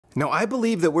Now, I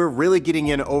believe that we're really getting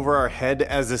in over our head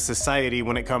as a society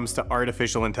when it comes to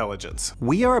artificial intelligence.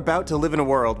 We are about to live in a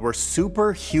world where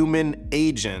superhuman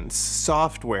agents,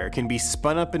 software, can be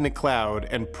spun up in the cloud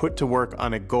and put to work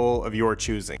on a goal of your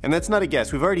choosing. And that's not a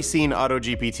guess. We've already seen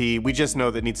AutoGPT. We just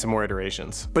know that needs some more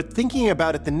iterations. But thinking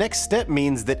about it, the next step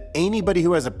means that anybody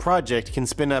who has a project can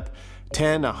spin up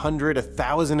 10, 100,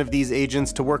 1,000 of these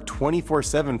agents to work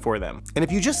 24/7 for them. And if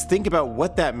you just think about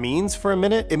what that means for a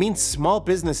minute, it means small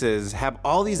businesses have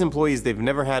all these employees they've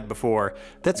never had before.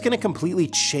 That's gonna completely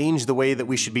change the way that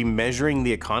we should be measuring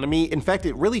the economy. In fact,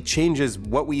 it really changes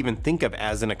what we even think of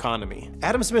as an economy.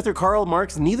 Adam Smith or Karl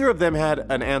Marx, neither of them had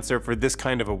an answer for this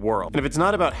kind of a world. And if it's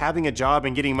not about having a job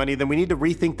and getting money, then we need to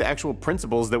rethink the actual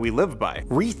principles that we live by.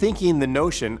 Rethinking the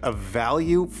notion of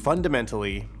value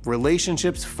fundamentally,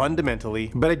 relationships fundamentally.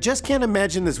 But I just can't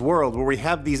imagine this world where we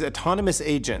have these autonomous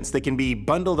agents that can be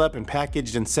bundled up and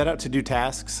packaged and set out to do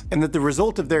tasks, and that the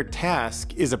result of their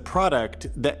task is a product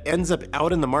that ends up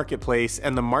out in the marketplace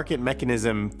and the market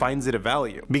mechanism finds it a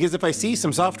value. Because if I see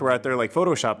some software out there like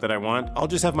Photoshop that I want, I'll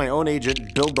just have my own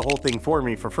agent build the whole thing for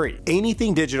me for free.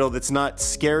 Anything digital that's not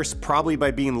scarce, probably by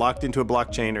being locked into a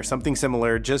blockchain or something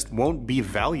similar, just won't be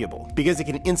valuable because it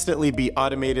can instantly be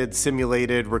automated,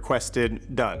 simulated,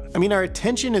 requested, done. I mean, our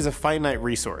attention is a finite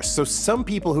resource, so some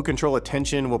people who control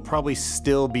attention will probably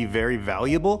still be very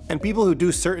valuable, and people who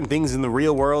do certain things in the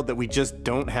real world that we just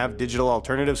don't have digital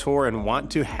alternatives for and want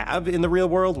to have in the real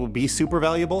world will be super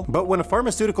valuable. But when a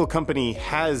pharmaceutical company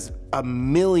has a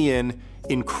million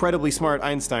incredibly smart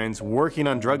Einsteins working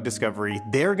on drug discovery,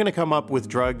 they're gonna come up with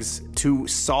drugs to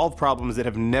solve problems that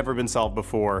have never been solved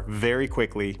before very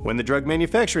quickly. When the drug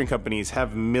manufacturing companies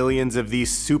have millions of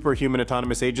these superhuman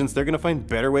autonomous agents, they're gonna find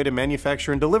better way to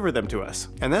manufacture and deliver them to us.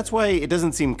 And that's why it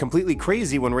doesn't seem completely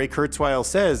crazy when Ray Kurzweil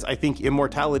says, I think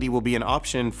immortality will be an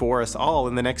option for us all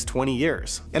in the next 20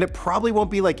 years. And it probably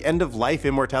won't be like end of life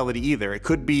immortality either. It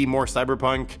could be more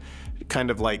cyberpunk,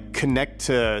 kind of like connect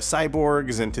to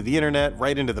cyborgs and to the internet,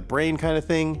 right into the brain kind of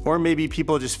thing. Or maybe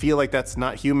people just feel like that's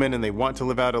not human and they want to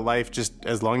live out a life just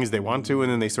as long as they want to,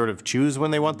 and then they sort of choose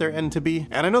when they want their end to be.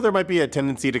 And I know there might be a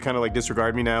tendency to kind of like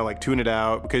disregard me now, like tune it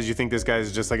out, because you think this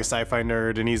guy's just like a sci-fi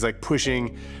nerd and he's like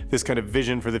pushing this kind of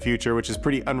vision for the future, which is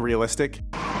pretty unrealistic.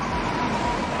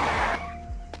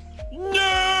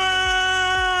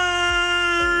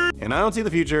 And I don't see the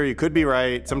future. You could be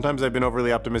right. Sometimes I've been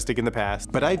overly optimistic in the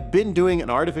past, but I've been doing an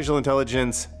artificial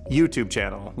intelligence YouTube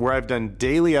channel where I've done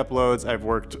daily uploads. I've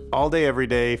worked all day, every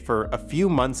day for a few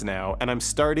months now, and I'm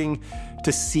starting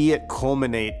to see it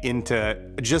culminate into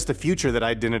just a future that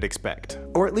I didn't expect.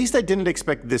 Or at least I didn't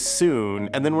expect this soon,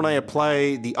 and then when I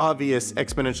apply the obvious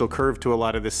exponential curve to a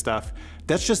lot of this stuff,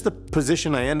 that's just the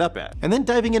position I end up at. And then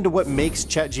diving into what makes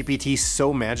ChatGPT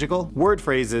so magical: word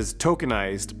phrases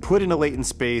tokenized, put in a latent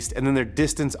space, and then they're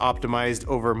distance optimized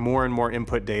over more and more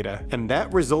input data. And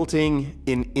that resulting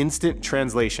in instant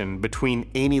translation between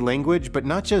any language, but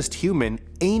not just human,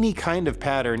 any kind of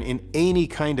pattern in any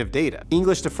kind of data.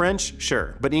 English to French,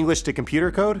 sure. But English to computer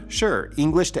code? Sure.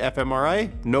 English to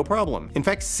fMRI? No problem. In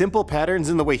fact, simple patterns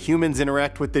in the way humans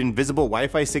interact with the invisible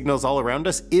Wi-Fi signals all around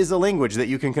us is a language that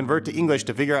you can convert to English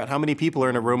to figure out how many people are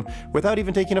in a room without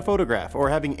even taking a photograph or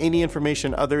having any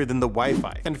information other than the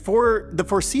Wi-Fi. And for the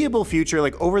foreseeable future,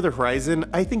 like over the horizon,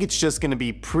 I think it's just gonna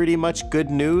be pretty much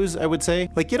good news, I would say.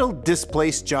 Like, it'll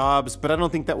displace jobs, but I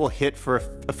don't think that will hit for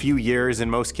a few years in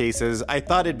most cases. I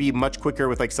thought it'd be much quicker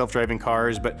with like self-driving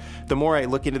cars, but the more I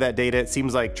look into that data, it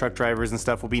seems like truck drivers and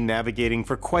stuff will be navigating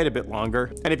for quite a bit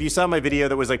longer. And if you saw my video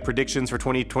that was like predictions for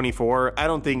 2024, I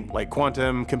don't think like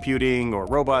quantum computing or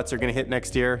robots are gonna hit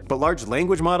next year. But large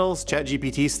language models,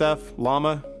 ChatGPT stuff,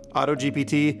 Llama,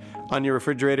 AutoGPT on your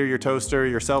refrigerator, your toaster,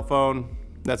 your cell phone,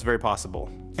 that's very possible.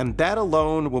 And that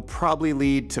alone will probably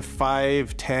lead to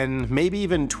 5, 10, maybe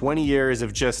even 20 years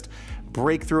of just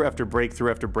breakthrough after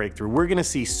breakthrough after breakthrough. We're gonna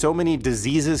see so many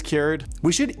diseases cured.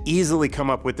 We should easily come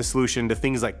up with the solution to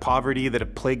things like poverty that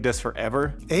have plagued us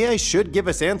forever. AI should give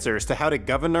us answers to how to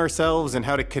govern ourselves and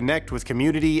how to connect with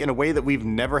community in a way that we've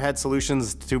never had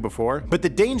solutions to before. But the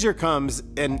danger comes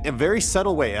in a very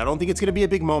subtle way. I don't think it's gonna be a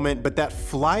big moment, but that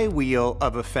flywheel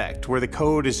of effect where the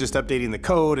code is just updating the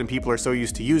code and people are so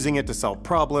used to using it to solve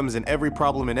problems, and every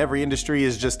problem in every industry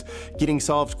is just getting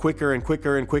solved quicker and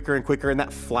quicker and quicker and quicker, and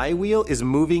that flywheel is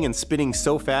moving and spinning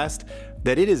so fast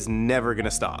that it is never gonna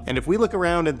stop. And if we look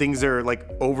around and things are like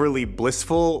overly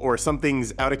blissful, or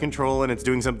something's out of control and it's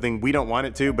doing something we don't want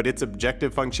it to, but its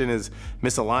objective function is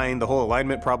misaligned, the whole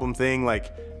alignment problem thing,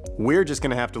 like We're just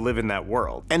gonna have to live in that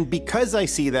world. And because I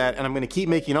see that, and I'm gonna keep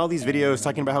making all these videos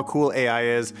talking about how cool AI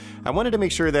is, I wanted to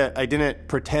make sure that I didn't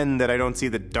pretend that I don't see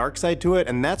the dark side to it,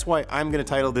 and that's why I'm gonna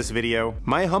title this video,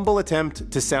 My Humble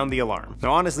Attempt to Sound the Alarm.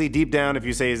 Now honestly, deep down, if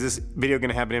you say, is this video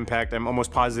gonna have an impact, I'm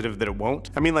almost positive that it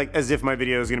won't. I mean, like, as if my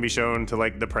video is gonna be shown to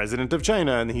like the president of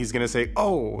China, and he's gonna say,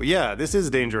 oh yeah, this is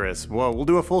dangerous. Well, we'll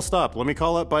do a full stop. Let me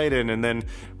call up Biden, and then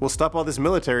we'll stop all this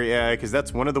military AI, because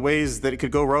that's one of the ways that it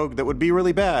could go rogue that would be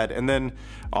really bad. And then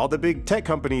all the big tech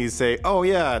companies say, oh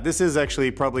yeah, this is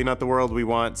actually probably not the world we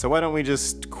want, so why don't we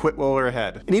just quit while we're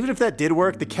ahead? And even if that did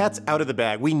work, the cat's out of the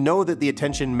bag. We know that the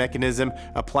attention mechanism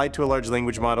applied to a large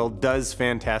language model does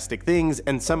fantastic things,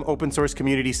 and some open source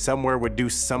community somewhere would do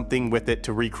something with it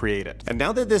to recreate it. And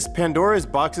now that this Pandora's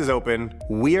box is open,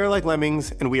 we are like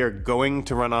lemmings and we are going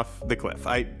to run off the cliff.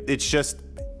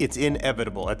 It's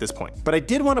inevitable at this point. But I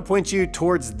did want to point you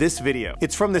towards this video.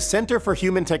 It's from the Center for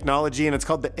Human Technology, and it's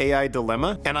called The AI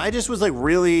Dilemma. And I just was like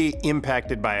really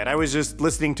impacted by it. I was just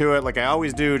listening to it like I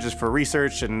always do, just for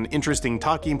research and interesting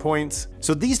talking points.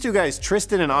 So these two guys,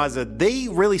 Tristan and Azza, they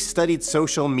really studied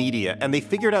social media, and they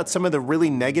figured out some of the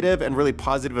really negative and really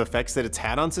positive effects that it's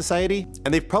had on society.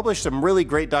 And they've published some really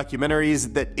great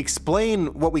documentaries that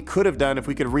explain what we could have done if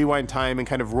we could rewind time and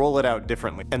kind of roll it out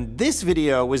differently. And this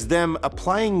video was them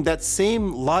applying that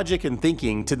same logic and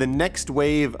thinking to the next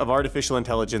wave of artificial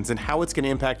intelligence and how it's going to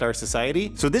impact our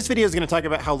society. So this video is going to talk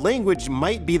about how language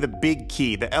might be the big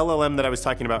key, the LLM that I was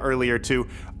talking about earlier, to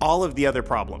all of the other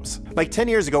problems. Like 10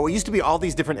 years ago, what used to be all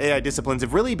these different AI disciplines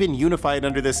have really been unified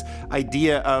under this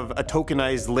idea of a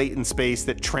tokenized latent space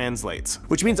that translates,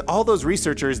 which means all those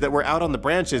researchers that were out on the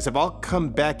branches have all come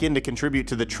back in to contribute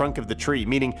to the trunk of the tree,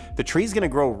 meaning the tree's going to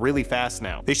grow really fast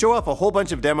now. They show off a whole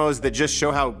bunch of demos that just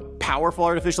show how powerful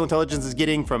artificial intelligence is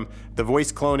getting, from the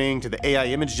voice cloning to the AI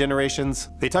image generations.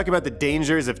 They talk about the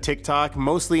dangers of TikTok,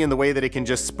 mostly in the way that it can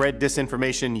just spread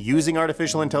disinformation using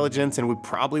artificial intelligence, and we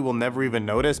probably will never even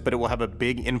notice, but it will have a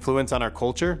big influence on our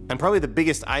culture. And probably the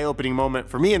biggest eye-opening moment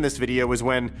for me in this video was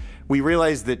when we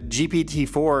realized that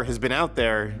GPT-4 has been out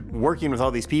there working with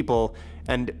all these people,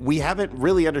 and we haven't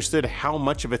really understood how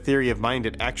much of a theory of mind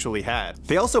it actually had.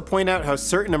 They also point out how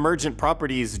certain emergent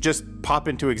properties just pop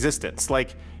into existence,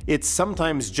 like it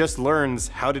sometimes just learns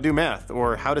how to do math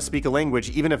or how to speak a language,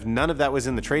 even if none of that was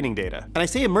in the training data. And I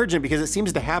say emergent because it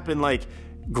seems to happen like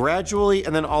gradually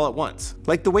and then all at once.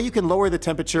 Like the way you can lower the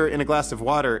temperature in a glass of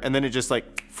water and then it just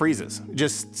like freezes,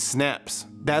 just snaps.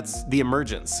 That's the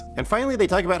emergence. And finally, they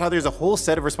talk about how there's a whole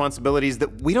set of responsibilities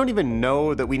that we don't even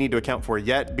know that we need to account for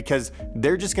yet, because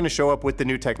they're just gonna show up with the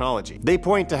new technology. They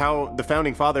point to how the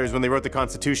founding fathers, when they wrote the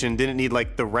Constitution, didn't need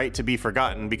like the right to be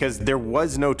forgotten, because there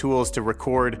was no tools to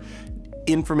record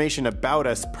information about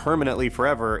us permanently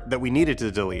forever that we needed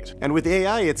to delete. And with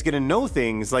AI, it's gonna know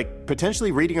things like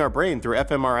potentially reading our brain through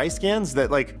fMRI scans that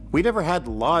like we never had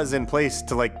laws in place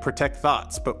to like protect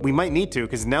thoughts, but we might need to,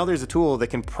 because now there's a tool that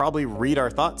can probably read our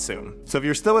thoughts soon. So if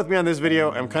you're still with me on this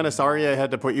video, I'm kind of sorry I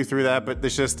had to put you through that, but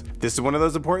this is one of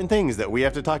those important things that we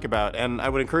have to talk about. And I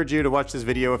would encourage you to watch this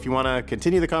video if you want to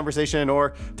continue the conversation,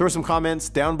 or throw some comments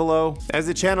down below. As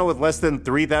a channel with less than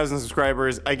 3,000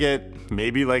 subscribers, I get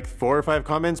maybe like 4 or 5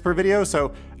 comments per video,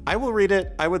 so I will read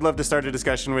it. I would love to start a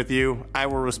discussion with you. I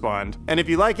will respond. And if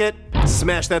you like it,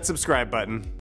 smash that subscribe button.